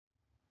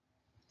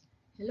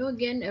Hello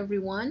again,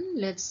 everyone.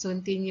 Let's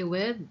continue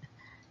with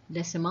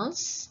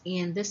decimals,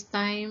 and this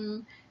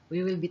time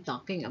we will be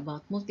talking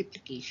about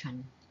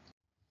multiplication.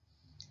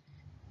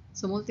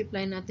 So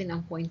multiply natin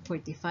ang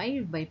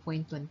 0.45 by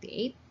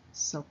 0.28.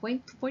 So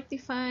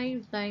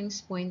 0.45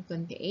 times 0.28,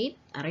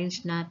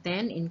 arrange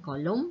natin in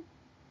column.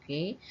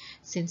 Okay?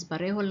 Since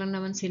pareho lang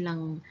naman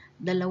silang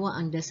dalawa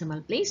ang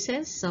decimal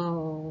places,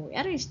 so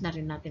arrange na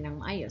rin natin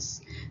ang maayos.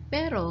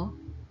 Pero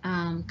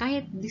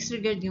kahit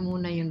disregard nyo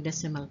muna yung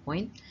decimal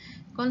point,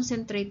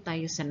 concentrate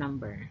tayo sa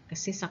number.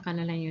 Kasi saka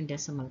na lang yung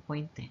decimal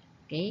point eh.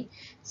 Okay?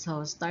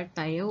 So start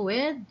tayo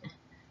with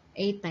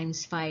 8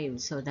 times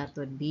 5. So that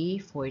would be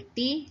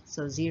 40.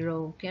 So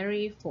 0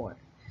 carry 4.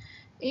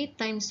 8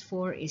 times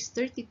 4 is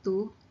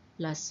 32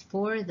 plus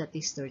 4, that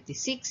is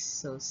 36.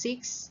 So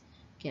 6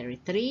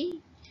 carry 3.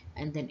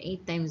 And then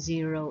 8 times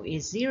 0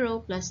 is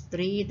 0 plus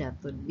 3,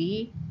 that would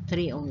be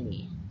 3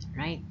 only.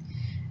 Right?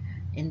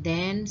 And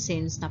then,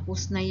 since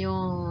tapos na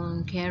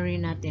yung carry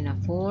natin na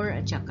 4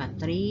 at saka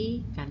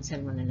 3,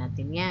 cancel muna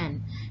natin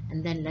yan. And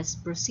then, let's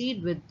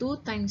proceed with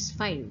 2 times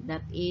 5.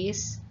 That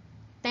is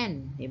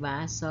 10.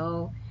 Diba?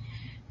 So,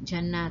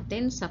 dyan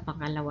natin sa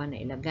pangalawa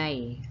na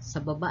ilagay. Sa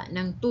baba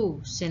ng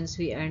 2, since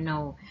we are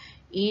now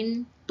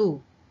in 2.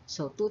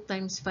 So, 2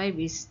 times 5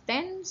 is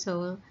 10.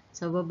 So,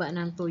 sa baba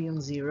ng 2 yung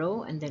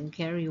 0. And then,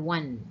 carry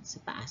 1 sa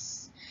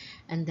taas.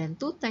 And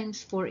then, 2 times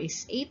 4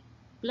 is 8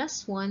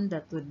 plus 1.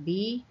 That would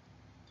be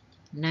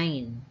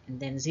 9. And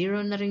then,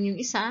 0 na rin yung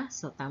isa.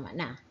 So, tama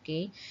na.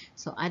 Okay?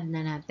 So, add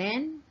na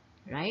natin.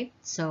 Right?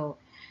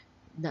 So,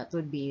 that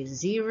would be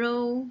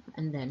 0.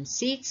 And then,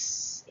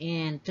 6.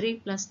 And 3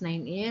 plus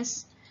 9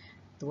 is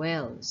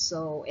 12.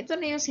 So, ito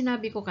na yung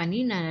sinabi ko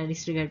kanina na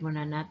disregard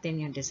muna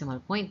natin yung decimal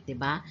point, di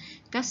ba?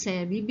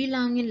 Kasi,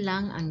 bibilangin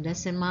lang ang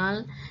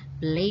decimal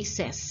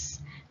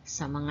places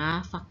sa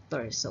mga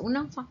factors. So,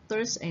 unang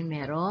factors ay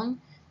merong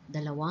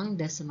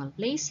dalawang decimal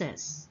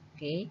places.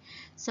 Okay?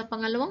 Sa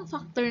pangalawang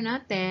factor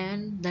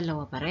natin,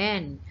 dalawa pa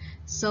rin.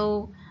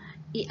 So,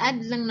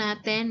 i-add lang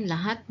natin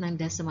lahat ng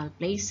decimal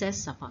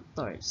places sa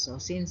factors. So,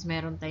 since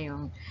meron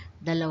tayong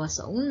dalawa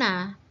sa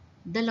una,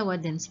 dalawa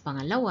din sa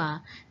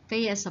pangalawa,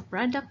 kaya sa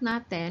product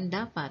natin,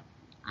 dapat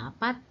 4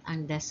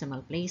 ang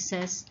decimal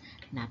places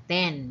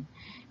natin.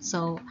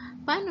 So,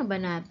 paano ba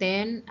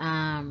natin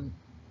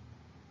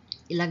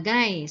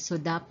ilagay? So,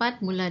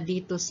 dapat mula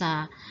dito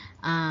sa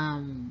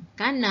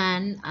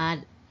kanan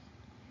at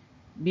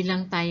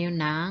bilang tayo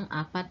ng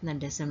 4 na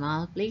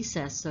decimal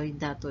places. So,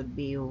 that would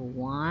be 1,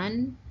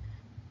 2,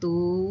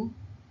 3,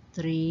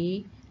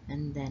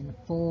 and then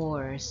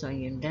 4. So,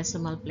 yung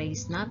decimal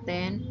place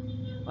natin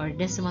or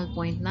decimal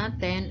point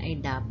natin ay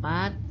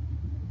dapat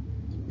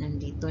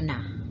nandito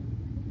na.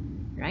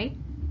 Right?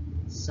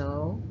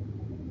 So,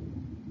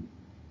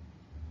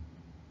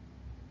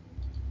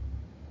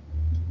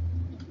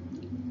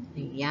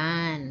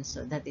 ayan.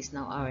 So, that is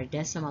now our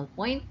decimal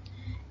point.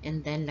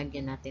 And then,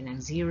 lagyan natin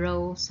ng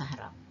 0 sa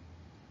harap.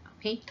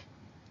 Okay?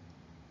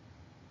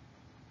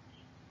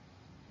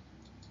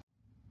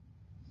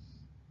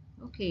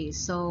 Okay,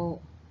 so,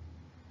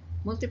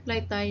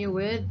 multiply tayo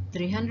with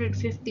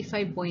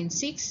 355.6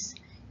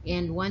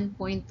 and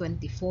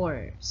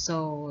 1.24.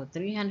 So,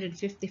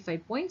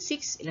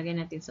 355.6,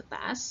 ilagay natin sa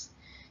taas.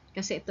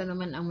 Kasi ito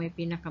naman ang may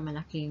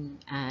pinakamaraming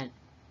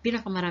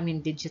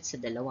digits sa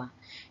dalawa.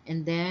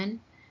 And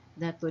then,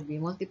 that would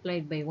be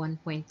multiplied by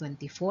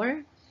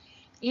 1.24.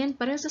 And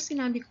para sa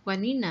sinabi ko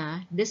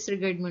kanina,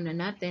 disregard muna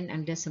natin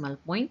ang decimal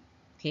point.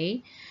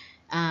 Okay?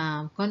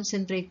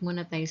 Concentrate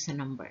muna tayo sa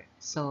number.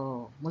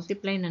 So,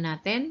 multiply na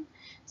natin.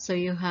 So,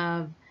 you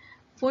have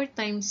 4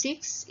 times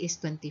 6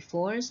 is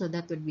 24. So,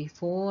 that would be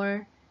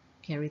 4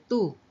 carry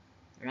 2.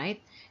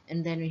 Right?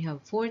 And then, we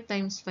have 4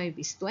 times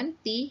 5 is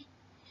 20.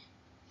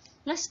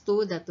 Plus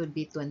 2, that would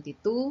be 22.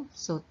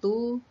 So,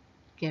 2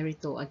 carry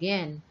 2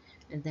 again.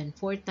 And then,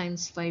 4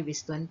 times 5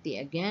 is 20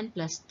 again.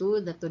 Plus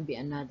 2, that would be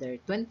another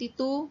 22.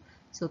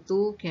 So,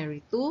 2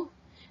 carry 2.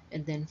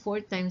 And then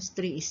 4 times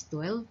 3 is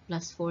 12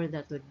 plus 4,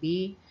 that would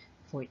be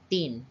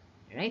 14.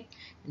 Right?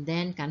 And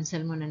then,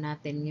 cancel muna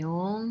natin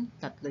yung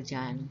tatlo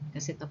dyan.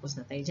 Kasi tapos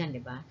na tayo dyan,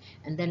 di ba?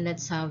 And then,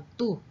 let's have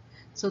 2.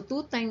 So,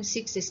 2 times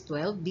 6 is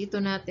 12.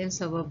 Dito natin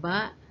sa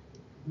baba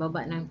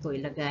ng 2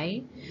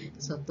 ilagay.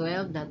 So,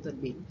 12, that would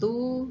be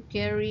 2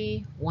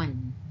 carry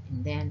 1.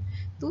 And then,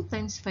 2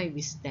 times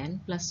 5 is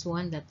 10 plus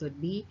 1, that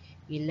would be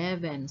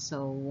 11.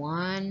 So,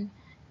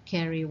 1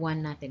 carry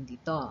 1 natin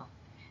dito.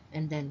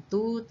 And then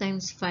 2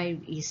 times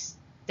 5 is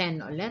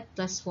 10 ulit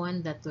plus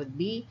 1, that would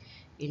be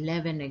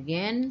 11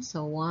 again.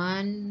 So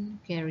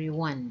 1 carry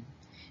 1.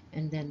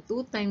 And then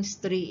 2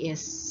 times 3 is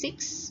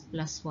 6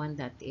 plus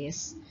 1, that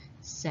is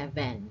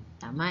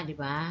 7. Tama, di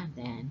ba?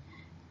 Then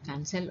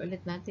cancel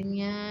ulit natin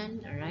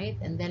yan. Alright?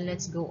 And then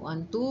let's go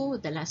on to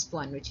the last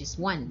one, which is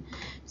 1.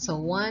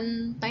 So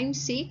 1 times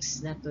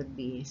 6, that would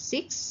be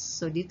 6.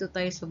 So dito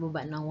tayo sa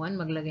baba ng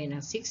 1, maglagay ng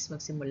 6,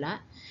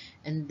 magsimula.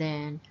 And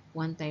then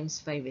 1 times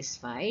 5 is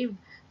 5.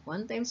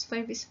 1 times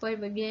 5 is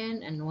 5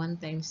 again. And 1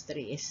 times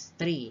 3 is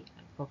 3.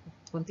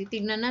 Kung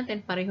titignan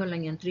natin, pareho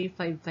lang yan, 3,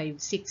 5, 5,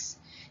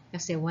 6.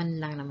 Kasi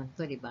 1 lang naman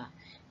to, di ba?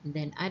 And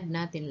then, add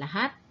natin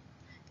lahat.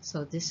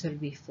 So, this will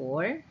be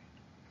 4.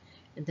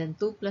 And then,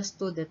 2 plus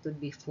 2, that would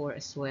be 4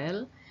 as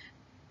well.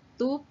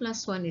 2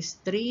 plus 1 is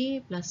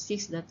 3, plus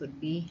 6, that would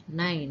be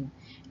 9.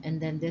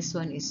 And then, this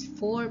one is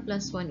 4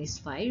 plus 1 is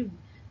 5.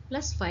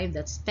 Plus 5,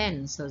 that's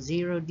 10. So,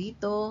 0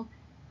 dito,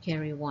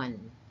 carry 1.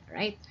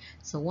 Right?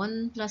 So,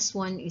 1 plus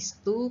 1 is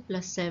 2,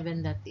 plus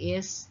 7, that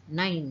is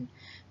 9.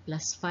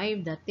 Plus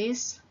 5, that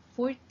is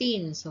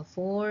 14. So,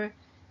 4,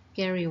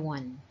 carry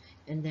 1.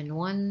 And then,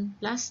 1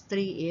 plus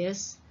 3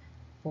 is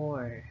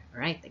 4.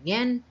 Right?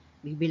 Again,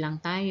 bibilang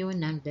tayo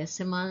ng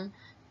decimal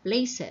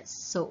places.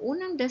 So,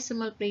 unang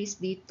decimal place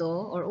dito,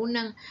 or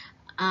unang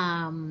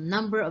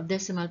number of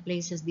decimal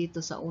places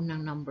dito sa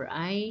unang number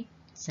ay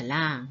isa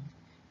lang.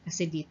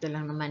 Kasi dito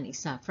lang naman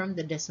isa from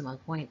the decimal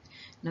point.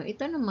 Now,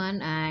 ito naman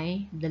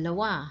ay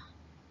dalawa.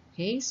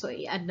 Okay, so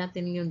i-add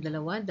natin yung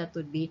dalawa. That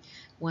would be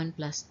 1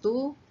 plus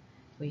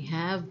 2. We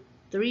have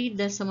 3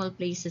 decimal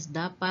places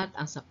dapat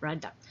ang sa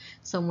product.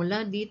 So,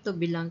 mula dito,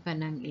 bilang ka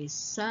ng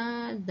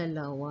isa,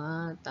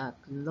 dalawa,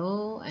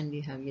 tatlo, and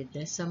you have your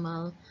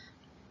decimal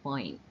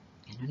point.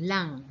 Ganun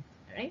lang.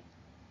 Alright?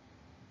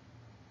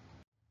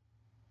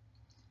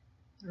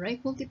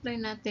 Alright, multiply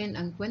natin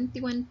ang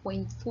 21.4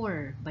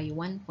 by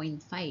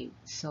 1.5.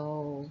 So,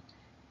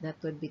 that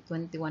would be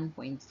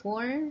 21.4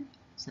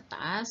 sa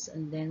taas.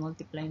 And then,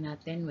 multiply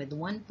natin with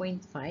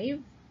 1.5.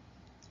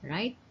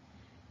 Right?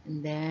 And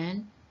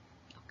then,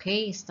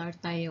 okay, start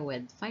tayo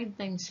with 5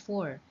 times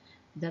 4.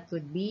 That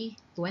would be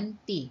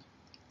 20.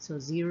 So,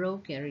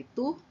 0, carry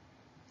 2.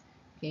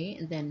 Okay,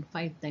 and then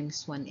 5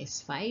 times 1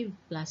 is 5.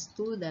 Plus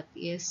 2, that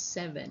is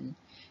 7.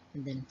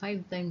 And then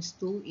 5 times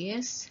 2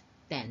 is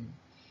 10.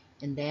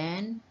 And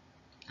then,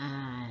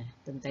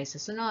 doon tayo sa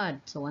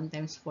sunod. So, 1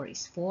 times 4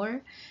 is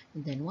 4.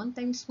 And then, 1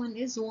 times 1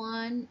 is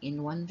 1. And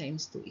 1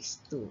 times 2 is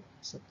 2.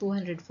 So,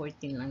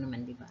 214 lang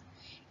naman, di ba?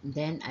 And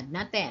then, add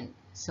natin.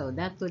 So,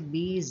 that would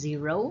be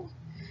 0.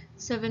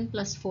 7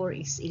 plus 4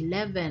 is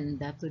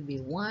 11. That would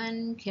be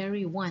 1.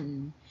 Carry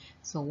 1.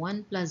 So,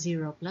 1 plus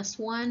 0 plus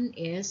 1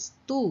 is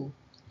 2.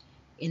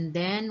 And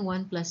then,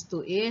 1 plus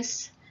 2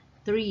 is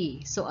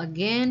 3. So,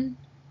 again,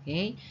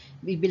 okay,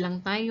 bibilang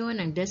tayo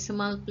ng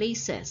decimal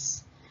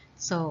places.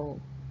 So,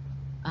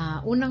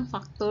 unang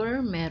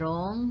factor,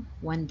 merong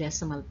 1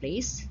 decimal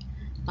place.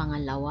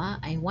 Pangalawa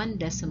ay 1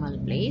 decimal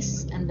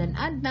place. And then,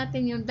 add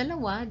natin yung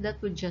dalawa. That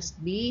would just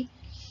be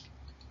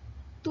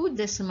 2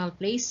 decimal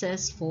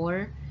places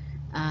for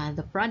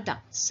the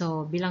product.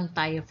 So, bilang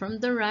tayo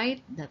from the right.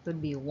 That would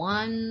be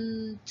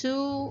 1,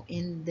 2,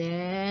 and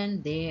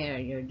then there,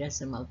 your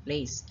decimal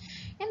place.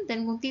 And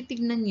then, kung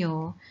titignan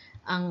nyo,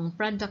 ang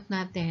product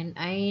natin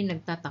ay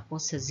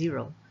nagtatapos sa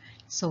 0.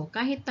 So,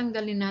 kahit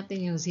tanggalin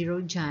natin yung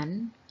 0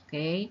 dyan,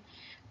 okay,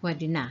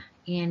 pwede na.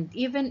 And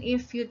even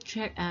if you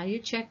check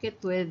it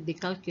with the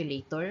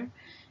calculator,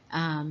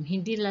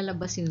 hindi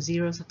lalabas yung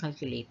 0 sa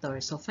calculator.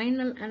 So,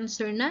 final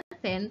answer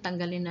natin,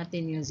 tanggalin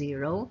natin yung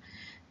 0.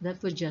 That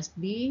would just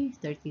be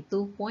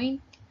 32.1.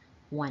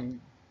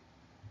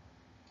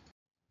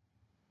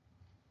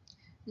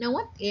 Now,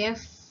 what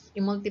if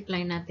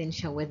i-multiply natin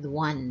siya with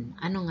 1?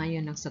 Ano nga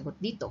yun ang sagot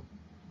dito?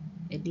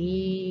 E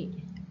di,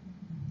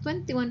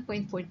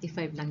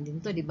 21.45 lang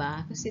din to, di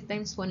ba? Kasi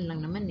times 1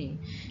 lang naman eh.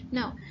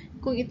 Now,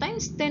 kung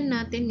i-times 10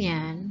 natin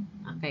yan,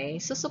 okay,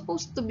 so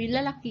supposed to be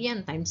lalaki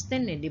yan, times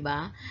 10 eh, di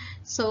ba?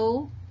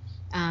 So,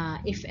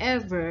 if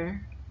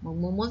ever,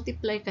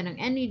 magmumultiply ka ng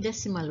any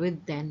decimal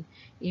with 10,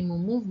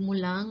 i-move mo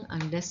lang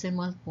ang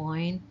decimal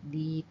point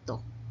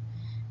dito.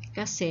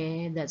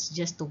 Kasi, that's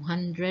just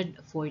 214.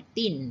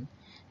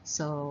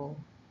 So,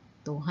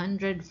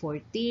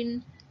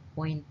 214.5.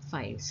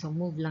 So,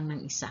 move lang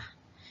ng isa.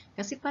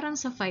 Kasi parang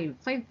sa 5.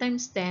 5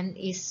 times 10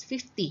 is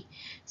 50.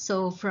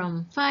 So,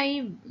 from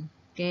 5,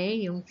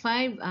 okay, yung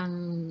 5, ang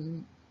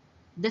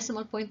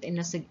decimal point ay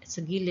nasa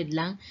sa gilid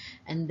lang.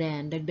 And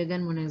then,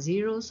 dagdagan mo ng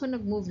 0. So,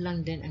 nag-move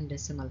lang din ang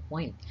decimal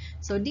point.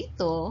 So,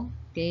 dito,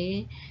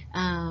 okay,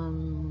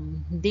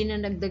 hindi na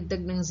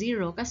nagdagdag ng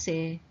 0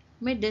 kasi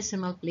may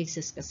decimal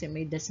places kasi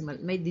may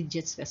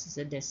digits kasi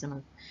sa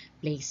decimal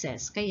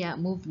places. Kaya,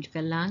 move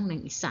ka lang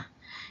ng isa.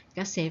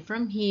 Kasi,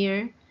 from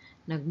here,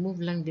 nag-move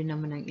lang din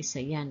naman ng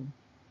isa yan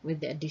with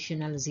the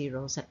additional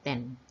 0 sa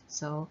 10.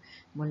 So,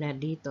 mula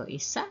dito,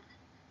 isa.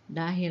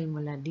 Dahil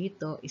mula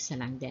dito, isa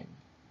lang din.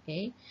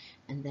 Okay?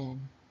 And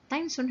then,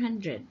 times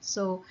 100.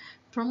 So,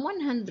 from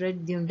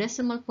 100, yung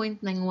decimal point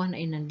ng 1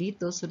 ay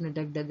nandito. So,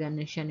 nadagdagan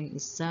na siya ng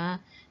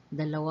isa,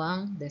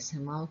 dalawang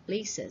decimal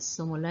places.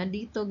 So, mula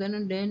dito,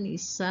 ganun din,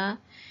 isa,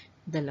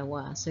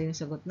 dalawa. So, yung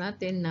sagot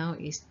natin now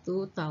is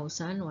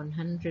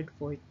 2,145.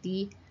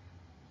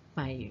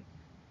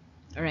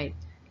 Alright.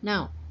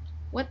 Now,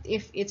 what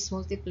if it's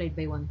multiplied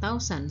by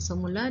 1,000? So,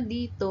 mula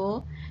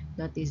dito,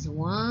 that is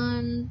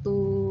 1,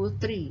 2,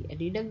 3.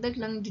 E, dagdag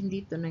lang din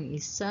dito ng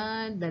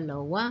isa,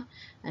 dalawa,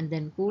 and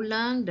then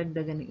kulang,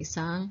 dagdagan ng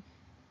isang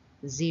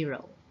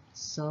 0.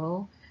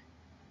 So,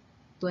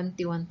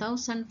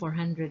 21,450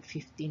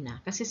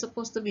 na. Kasi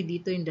supposed to be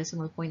dito yung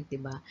decimal point,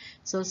 diba?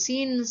 So,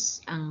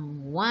 since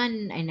ang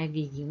 1 ay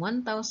nagiging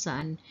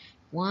 1,000,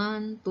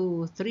 1, 2,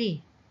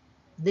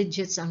 3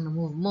 digits ang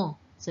na-move mo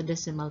sa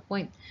decimal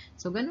point.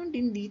 So, ganun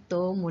din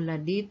dito, mula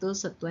dito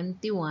sa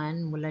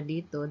 21, mula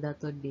dito, that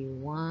would be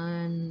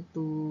 1,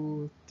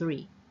 2,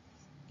 3.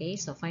 Okay,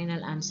 so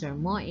final answer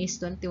mo is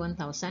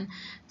 21,400.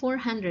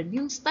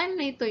 Yung style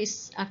na ito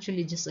is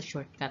actually just a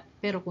shortcut.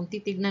 Pero kung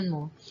titignan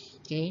mo,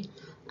 okay,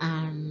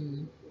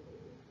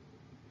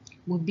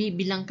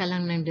 bibilang ka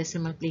lang ng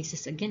decimal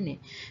places again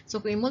eh. So,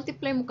 kung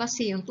i-multiply mo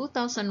kasi yung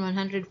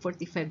 2,145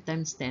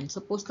 times 10,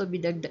 supposed to be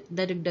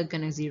dadagdag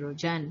ka ng 0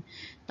 dyan.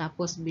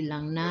 Tapos,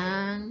 bilang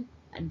ng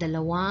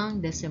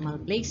dalawang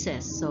decimal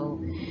places. So,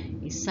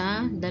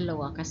 isa,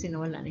 dalawa, kasi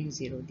nawala na yung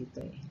 0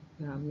 dito eh.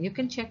 You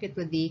can check it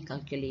with the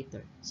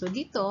calculator. So,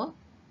 dito,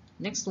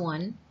 next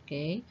one,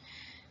 okay,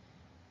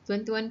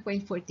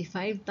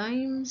 21.45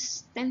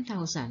 times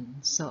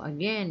 10,000. So,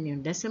 again,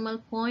 yung decimal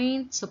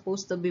point,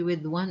 supposed to be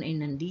with 1 ay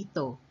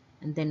nandito.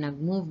 And then,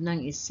 nag-move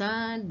ng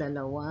isa,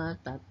 dalawa,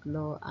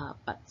 tatlo,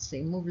 apat. So,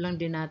 i-move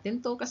lang din natin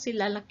to kasi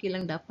lalaki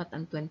lang dapat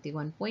ang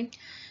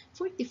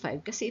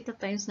 21.45 kasi ita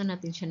times na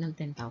natin siya ng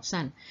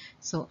 10,000.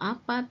 So,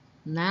 apat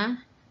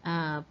na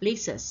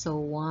places.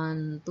 So,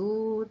 1,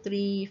 2,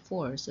 3,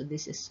 4. So,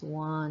 this is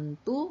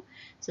 1, 2.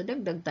 So,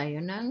 dagdag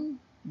tayo ng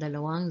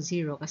dalawang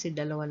 0 kasi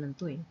dalawa lang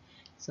to eh.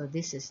 So,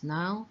 this is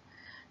now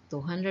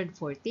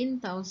 214,500.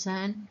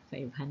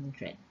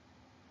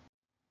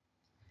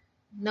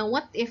 Now,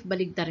 what if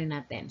baligtarin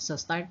natin? So,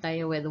 start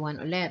tayo with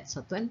 1 ulit.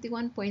 So,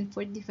 21.45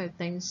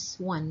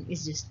 times 1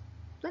 is just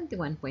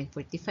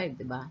 21.45,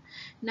 diba?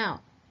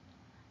 Now,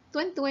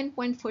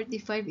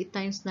 21.45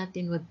 i-times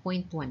natin with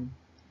 0.1.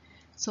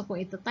 So,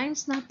 kung ito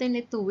times natin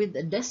ito with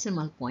a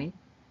decimal point,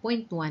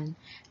 0.1,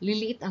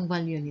 liliit ang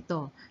value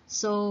nito.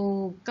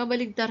 So,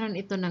 kabaligtaran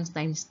ito ng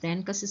times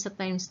 10 kasi sa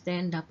times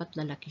 10 dapat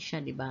lalaki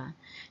siya, di ba?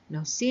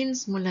 Now,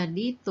 since mula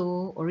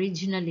dito,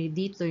 originally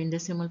dito yung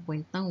decimal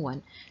point ng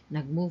 1,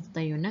 nag-move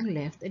tayo ng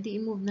left, edi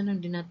i-move na lang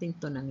din natin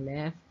ito ng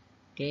left.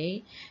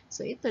 Okay?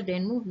 So, ito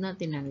din, move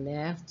natin ng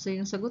left. So,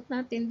 yung sagot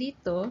natin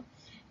dito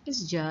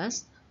is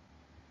just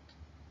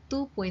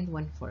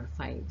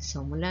 2.145.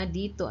 So, mula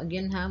dito,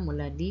 again ha,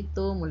 mula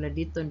dito,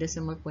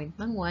 decimal point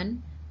ng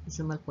 1,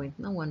 decimal point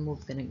ng 1,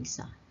 move ka ng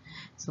isa.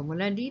 So,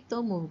 mula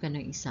dito, move ka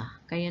ng isa.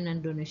 Kaya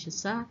nandun na siya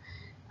sa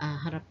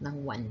harap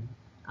ng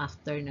 1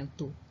 after ng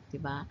 2.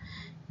 Diba?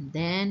 And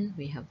then,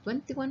 we have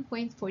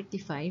 21.45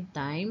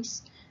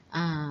 times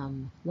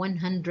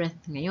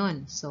 100th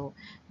ngayon. So,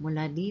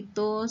 mula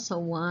dito sa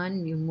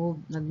 1,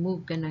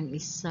 nag-move ka ng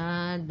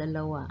isa,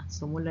 dalawa.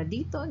 So, mula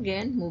dito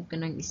again, move ka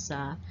ng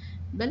isa,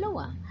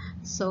 dalawa.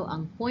 So,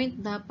 ang point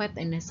dapat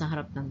ay nasa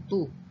harap ng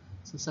 2.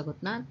 So,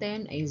 sagot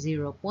natin ay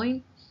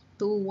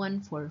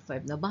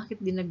 0.2145. Na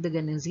bakit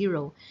dinagdagan ng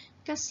 0?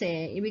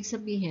 Kasi, ibig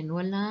sabihin,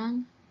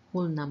 walang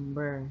whole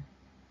number.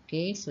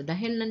 Okay? So,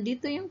 dahil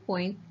nandito yung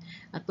point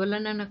at wala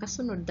na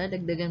nakasunod,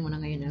 dadagdagan mo na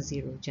ngayon ng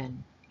 0 dyan.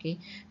 Okay?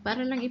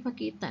 Para lang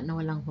ipakita na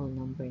walang whole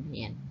number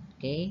na yan.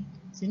 Okay?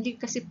 So, hindi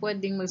kasi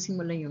pwedeng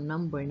magsimula yung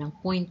number ng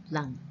point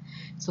lang.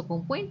 So,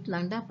 kung point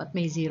lang, dapat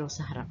may 0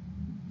 sa harap.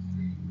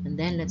 And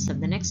then, let's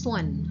have the next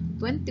one.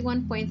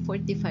 21.45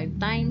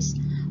 times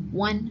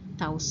 1,000.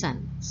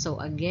 So,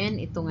 again,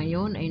 ito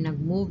ngayon ay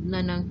nag-move na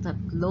ng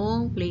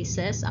tatlong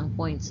places ang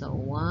point. So,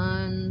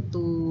 1,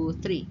 2,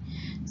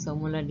 3. So,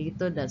 mula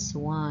dito, that's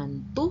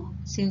 1,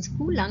 2. Since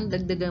kulang,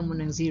 dagdagan mo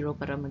ng 0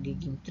 para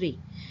magiging 3.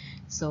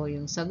 So,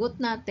 yung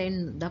sagot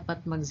natin,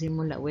 dapat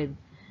magsimula with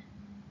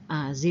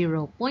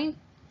 0.0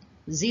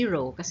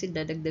 kasi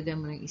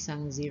dadagdagan mo ng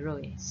isang 0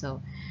 eh.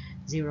 So,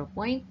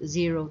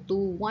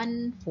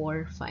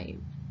 0.02145.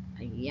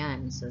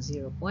 Ayan. So,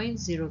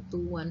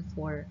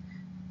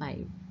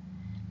 0.02145.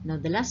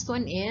 Now, the last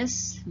one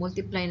is,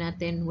 multiply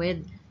natin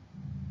with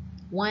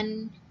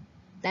 1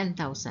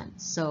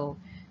 10,000. So,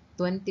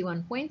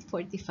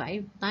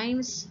 21.45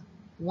 times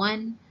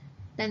 1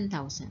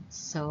 10,000.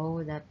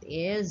 So, that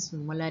is,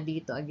 mula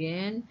dito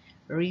again,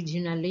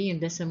 originally, yung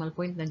decimal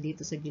point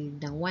nandito sa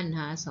gilid ng 1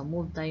 ha. So,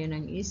 move tayo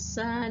ng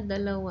isa,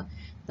 dalawa,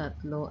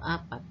 tatlo,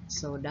 apat.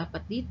 So,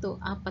 dapat dito,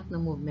 apat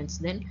na movements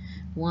din.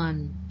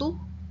 1,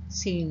 2.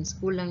 Since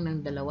kulang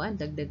ng dalawa,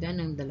 dagdagan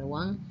ng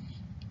dalawang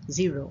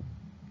 0.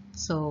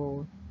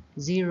 So,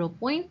 0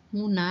 point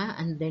muna,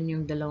 and then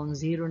yung dalawang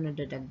 0 na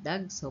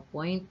dadagdag. So,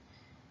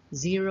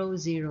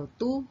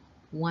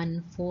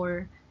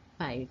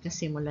 0.002145.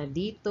 Kasi mula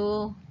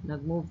dito,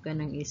 nag-move ka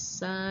ng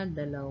isa,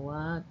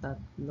 dalawa,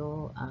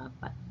 tatlo,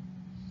 apat.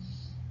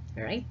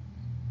 Alright?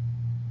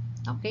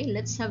 Okay,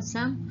 let's have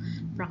some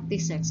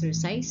practice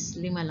exercise.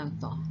 5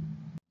 lang to.